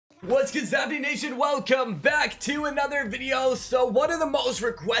What's good, Stopde Nation? Welcome back to another video. So one of the most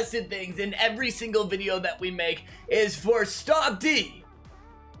requested things in every single video that we make is for Stopde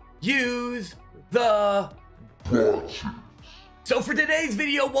use the buttons. So for today's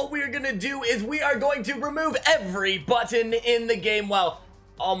video, what we are gonna do is we are going to remove every button in the game. Well,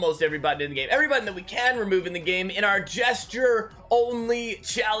 almost every button in the game. Every button that we can remove in the game in our gesture only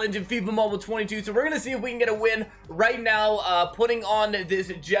challenge in FIFA Mobile 22. So we're gonna see if we can get a win right now, putting on this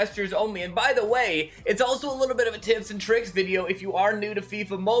gestures only. And by the way, it's also a little bit of a tips and tricks video if you are new to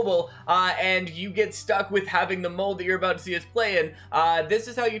FIFA Mobile and you get stuck with having the mode that you're about to see us play in. This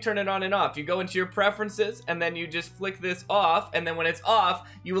is how you turn it on and off. You go into your preferences and then you just flick this off, and then when it's off,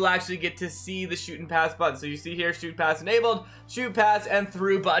 you will actually get to see the shoot and pass button. So you see here, shoot pass enabled, shoot pass and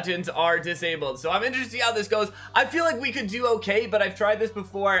through buttons are disabled. So I'm interested to see how this goes. I feel like we could do okay, but I've tried this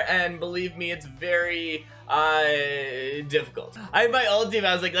before and believe me, it's very difficult. I had my old team,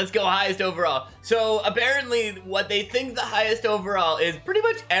 I was like, let's go highest overall. So apparently what they think the highest overall is pretty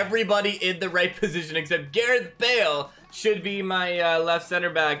much everybody in the right position except Gareth Bale should be my left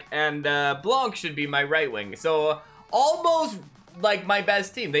center back, and Blanc should be my right wing. So almost like my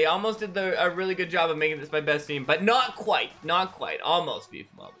best team. They almost did a really good job of making this my best team, but not quite, almost FIFA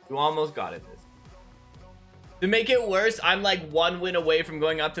Mobile. You almost got it this. To make it worse, I'm like one win away from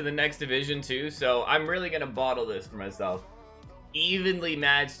going up to the next division too, so I'm really gonna bottle this for myself. Evenly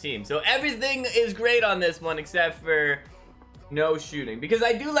matched team. So everything is great on this one except for no shooting, because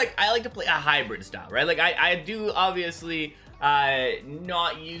I like to play a hybrid style, right? Like I do obviously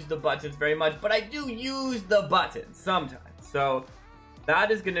not use the buttons very much, but I do use the buttons sometimes. So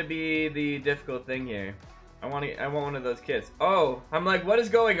that is gonna be the difficult thing here. I want one of those kits. Oh, I'm like, what is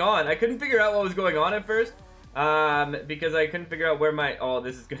going on? I couldn't figure out what was going on at first. Because I couldn't figure out where my, oh,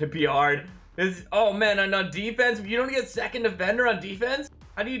 this is gonna be hard. Oh man, on defense, you don't get second defender on defense?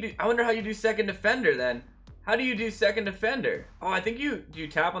 How do you do, I wonder how you do second defender then. How do you do second defender? Oh, I think do you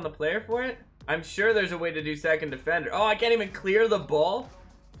tap on the player for it? I'm sure there's a way to do second defender. Oh, I can't even clear the ball?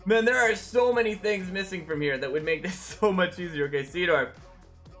 Man, there are so many things missing from here that would make this so much easier. Okay, Seedorf.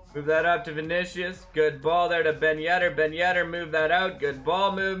 Move that up to Vinicius. Good ball there to Ben Yedder. Ben Yedder, move that out. Good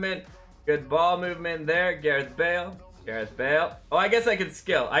ball movement. Good ball movement there. Gareth Bale. Gareth Bale. Oh, I guess I can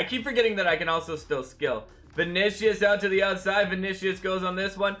skill. I keep forgetting that I can also still skill. Vinicius out to the outside. Vinicius goes on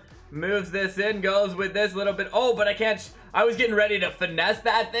this one. Moves this in. Goes with this little bit. Oh, but I can't. I was getting ready to finesse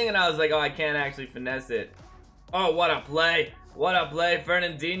that thing, and I was like, oh, I can't actually finesse it. Oh, what a play. What a play.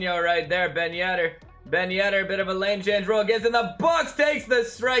 Fernandinho right there. Ben Yedder. Ben Yedder, bit of a lane change roll. Gets in the box. Takes the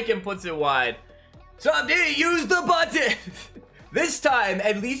strike and puts it wide. Stopde, use the button. This time,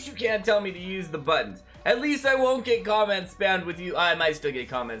 at least you can't tell me to use the buttons. At least I won't get comments spammed with you. I might still get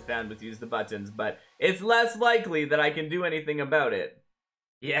comments spammed with use the buttons, but it's less likely that I can do anything about it.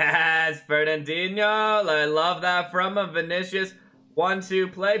 Yes, Fernandinho. I love that from him. Vinicius.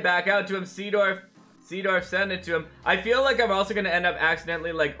 1-2 play. Back out to him. Seedorf. Seedorf, send it to him. I feel like I'm also going to end up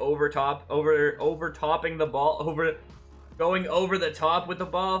accidentally like over-topping the ball. Going over the top with the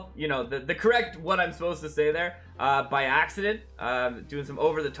ball, you know, the correct what I'm supposed to say there, by accident, doing some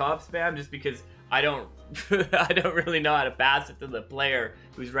over the top spam just because I don't I don't really know how to pass it to the player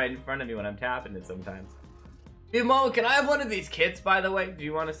who's right in front of me when I'm tapping it sometimes. Hey Mo, can I have one of these kits, by the way? Do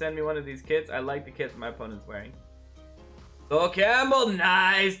you want to send me one of these kits? I like the kits my opponent's wearing. So Campbell,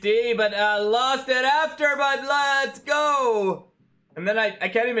 nice D, but lost it after, but let's go. And then I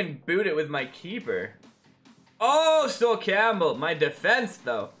can't even boot it with my keeper. Oh, still Campbell. My defense,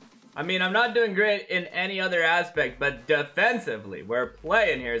 though. I mean, I'm not doing great in any other aspect, but defensively, we're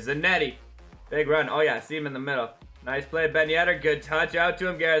playing here. Zanetti. Big run. Oh, yeah, see him in the middle. Nice play, Ben Yedder. Good touch out to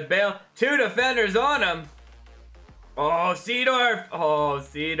him. Gareth Bale. 2 defenders on him. Oh, Seedorf. Oh,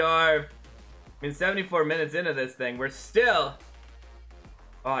 Seedorf. I mean, 74 minutes into this thing. We're still...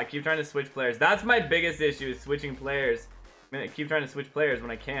 Oh, I keep trying to switch players. That's my biggest issue, is switching players. I mean, I keep trying to switch players when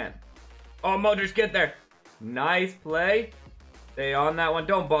I can't. Oh, Modric, get there. Nice play. Stay on that one.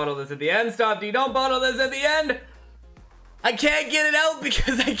 Don't bottle this at the end. Stopde, don't bottle this at the end. I can't get it out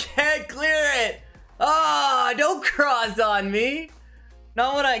because I can't clear it. Ah, don't cross on me.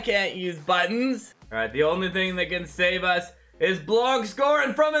 Not when I can't use buttons. All right, the only thing that can save us is Blanc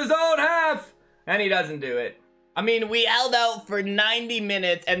scoring from his own half. And he doesn't do it. I mean, we held out for 90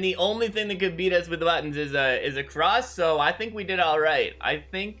 minutes, and the only thing that could beat us with the buttons is a cross. So I think we did all right. I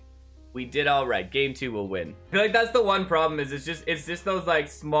think we did all right. Game 2 will win. I feel like that's the one problem, is it's just those like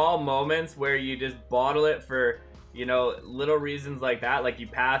small moments where you just bottle it for, you know, little reasons like that. Like you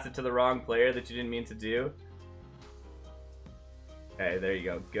pass it to the wrong player that you didn't mean to do. Okay, there you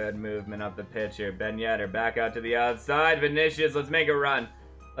go. Good movement up the pitch here. Ben Yedder back out to the outside. Vinicius, let's make a run.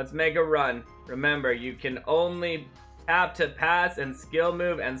 Let's make a run. Remember, you can only tap to pass and skill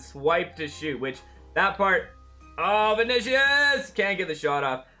move and swipe to shoot, which that part... Oh, Vinicius! Can't get the shot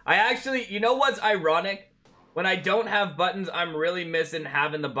off. I actually... You know what's ironic? When I don't have buttons, I'm really missing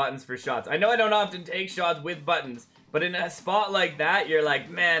having the buttons for shots. I know I don't often take shots with buttons, but in a spot like that, you're like,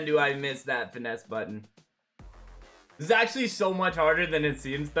 man, do I miss that finesse button. This is actually so much harder than it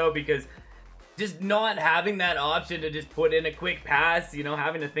seems, though, because just not having that option to just put in a quick pass, you know,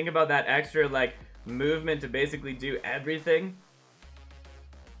 having to think about that extra, like, movement to basically do everything.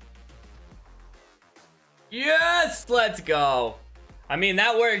 Yes! Let's go! I mean,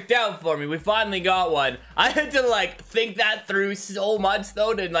 that worked out for me. We finally got one. I had to, like, think that through so much,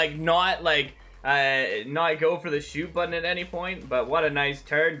 though, to, like, not go for the shoot button at any point. But what a nice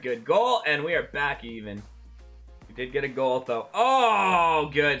turn. Good goal. And we are back even. We did get a goal, though. Oh,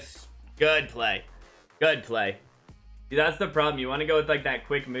 good. Good play. Good play. See, that's the problem. You want to go with, like, that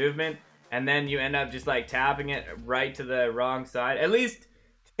quick movement, and then you end up just, like, tapping it right to the wrong side. At least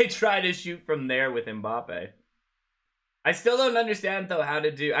they try to shoot from there with Mbappe. I still don't understand, though, how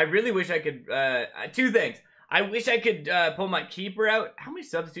to do... I really wish I could... two things. I wish I could pull my keeper out. How many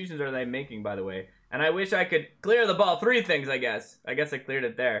substitutions are they making, by the way? And I wish I could clear the ball. 3 things, I guess. I guess I cleared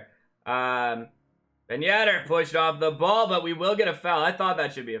it there. Ben Yedder pushed off the ball, but we will get a foul. I thought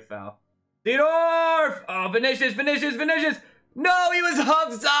that should be a foul. Seedorf! Oh, Vinicius, Vinicius, Vinicius! No, he was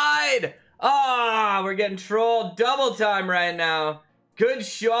offside! Ah, we're getting trolled double time right now. Good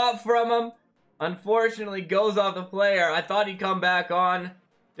shot from him. Unfortunately, goes off the player. I thought he'd come back on.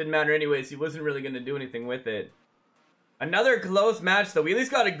 Didn't matter anyways. He wasn't really going to do anything with it. Another close match, though. We at least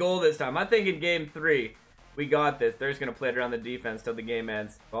got a goal this time. I think in game 3, we got this. They're just going to play it around the defense till the game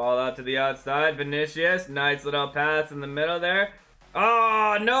ends. Ball out to the outside. Vinicius. Nice little pass in the middle there.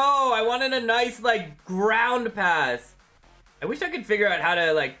 Oh, no. I wanted a nice, like, ground pass. I wish I could figure out how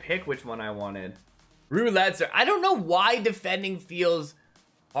to, like, pick which one I wanted. Roulette. I don't know why defending feels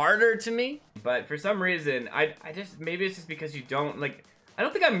harder to me, but for some reason I just, maybe it's just because you don't, like, I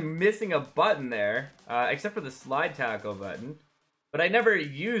don't think I'm missing a button there, except for the slide tackle button, but I never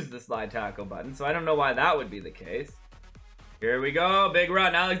use the slide tackle button, so I don't know why that would be the case. Here we go, big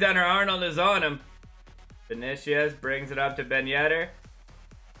run. Alexander-Arnold is on him. Vinicius brings it up to Ben Yedder.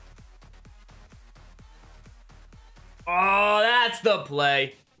 Oh, that's the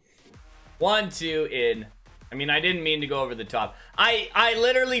play. 1-2 in. I mean, I didn't mean to go over the top. I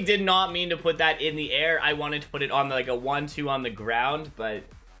literally did not mean to put that in the air. I wanted to put it on like a 1-2 on the ground, but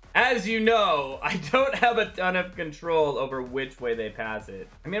as you know, I don't have a ton of control over which way they pass it.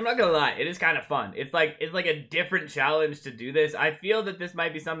 I mean, I'm not gonna lie, it is kind of fun. It's like a different challenge to do this. I feel that this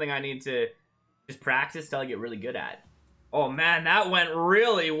might be something I need to just practice till I get really good at. Oh man, that went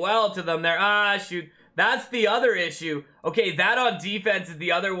really well to them there. Ah, shoot. That's the other issue. Okay, that on defense is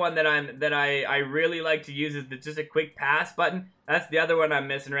the other one that I really like to use, is just a quick pass button. That's the other one I'm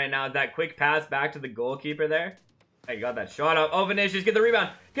missing right now, is that quick pass back to the goalkeeper there. I got that shot up. Oh, Vinicius, get the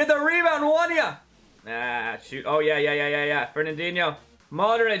rebound. Get the rebound, Wanya. Ah, shoot. Oh, yeah. Fernandinho.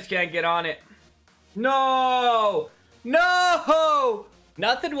 Modric can't get on it. No! No!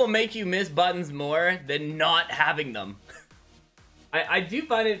 Nothing will make you miss buttons more than not having them. I do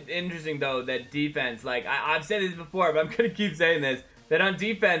find it interesting, though, that defense, like, I've said this before, but I'm going to keep saying this, that on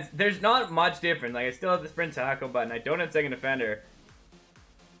defense, there's not much different. Like, I still have the sprint tackle button. I don't have second defender.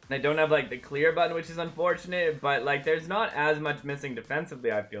 And I don't have, like, the clear button, which is unfortunate, but, like, there's not as much missing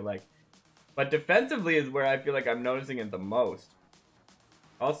defensively, I feel like. But defensively is where I feel like I'm noticing it the most.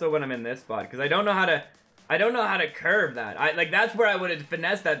 Also when I'm in this spot, because I don't know how to curve that. Like, that's where I would have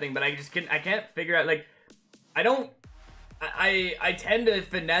finessed that thing, but I can't figure out, like, I tend to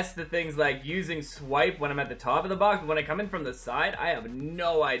finesse the things like using swipe when I'm at the top of the box, but when I come in from the side, I have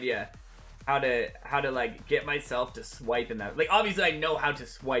no idea how to like get myself to swipe in that. Like, obviously I know how to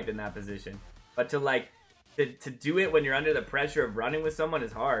swipe in that position, but to like to do it when you're under the pressure of running with someone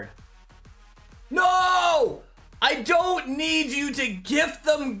is hard. No! I don't need you to gift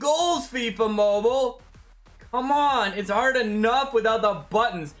them goals, FIFA Mobile. Come on, it's hard enough without the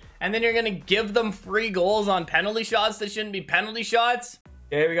buttons. And then you're going to give them free goals on penalty shots that shouldn't be penalty shots?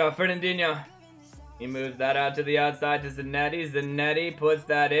 Okay, here we go. Fernandinho. He moves that out to the outside to Zanetti. Zanetti puts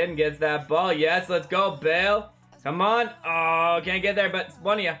that in, gets that ball. Yes, let's go, Bale. Come on. Oh, can't get there, but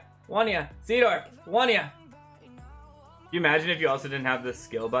Wanya. Seedorf. Wanya. Can you imagine if you also didn't have the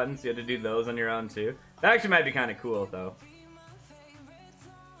skill buttons? You had to do those on your own, too. That actually might be kind of cool, though.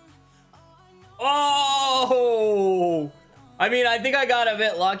 Oh! I mean, I think I got a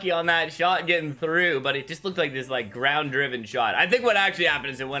bit lucky on that shot getting through, but it just looked like this, like, ground-driven shot. I think what actually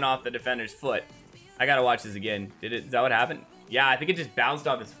happened is it went off the defender's foot. I gotta watch this again. Is that what happened? Yeah, I think it just bounced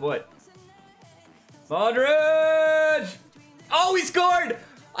off his foot. Modric! Oh, he scored!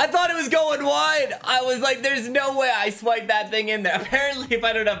 I thought it was going wide. I was like, there's no way I swiped that thing in there. Apparently, if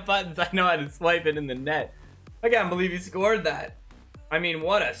I don't have buttons, I know how to swipe it in the net. I can't believe he scored that. I mean,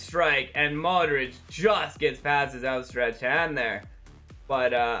 what a strike. And Modric just gets past his outstretched hand there.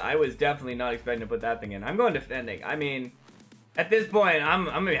 But I was definitely not expecting to put that thing in. I'm going defending. I mean, at this point, I'm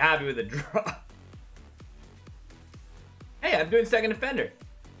going to be happy with a draw. Hey, I'm doing second defender.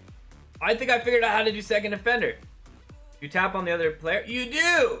 I think I figured out how to do second defender. You tap on the other player? You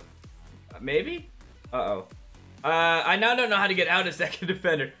do! Maybe? Uh-oh. I now don't know how to get out of second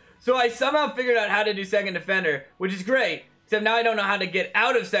defender. So I somehow figured out how to do second defender, which is great. Except now I don't know how to get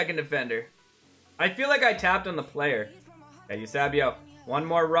out of second defender. I feel like I tapped on the player. Okay, Eusebio. One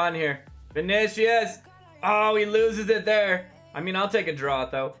more run here. Vinicius. Oh, he loses it there. I mean, I'll take a draw,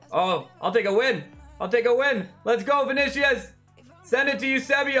 though. Oh, I'll take a win. I'll take a win. Let's go, Vinicius. Send it to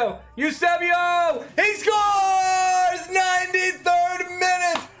Eusebio. Eusebio! He scores! 93rd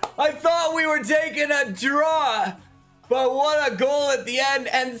minute! I thought we were taking a draw. But what a goal at the end.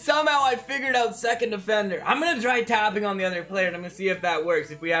 And somehow I figured out second defender. I'm going to try tapping on the other player. And I'm going to see if that works.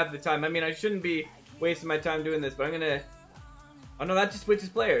 If we have the time. I mean, I shouldn't be wasting my time doing this. But I'm going to... Oh, no, that just switches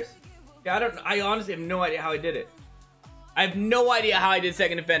players. Yeah, I honestly have no idea how I did it. I have no idea how I did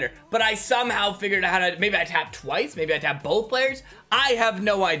second defender, but I somehow figured out how to, maybe I tapped twice, maybe I tapped both players. I have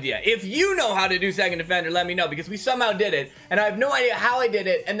no idea. If you know how to do second defender, let me know, because we somehow did it, and I have no idea how I did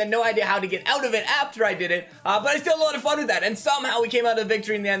it, and then no idea how to get out of it after I did it, but I still had a lot of fun with that, and somehow we came out of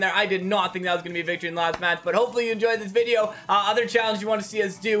victory in the end there. I did not think that was going to be a victory in the last match, but hopefully you enjoyed this video. Other challenges you want to see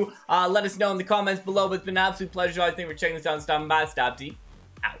us do, let us know in the comments below, but it's been an absolute pleasure. I think we're checking this out and stopping by. Stopde.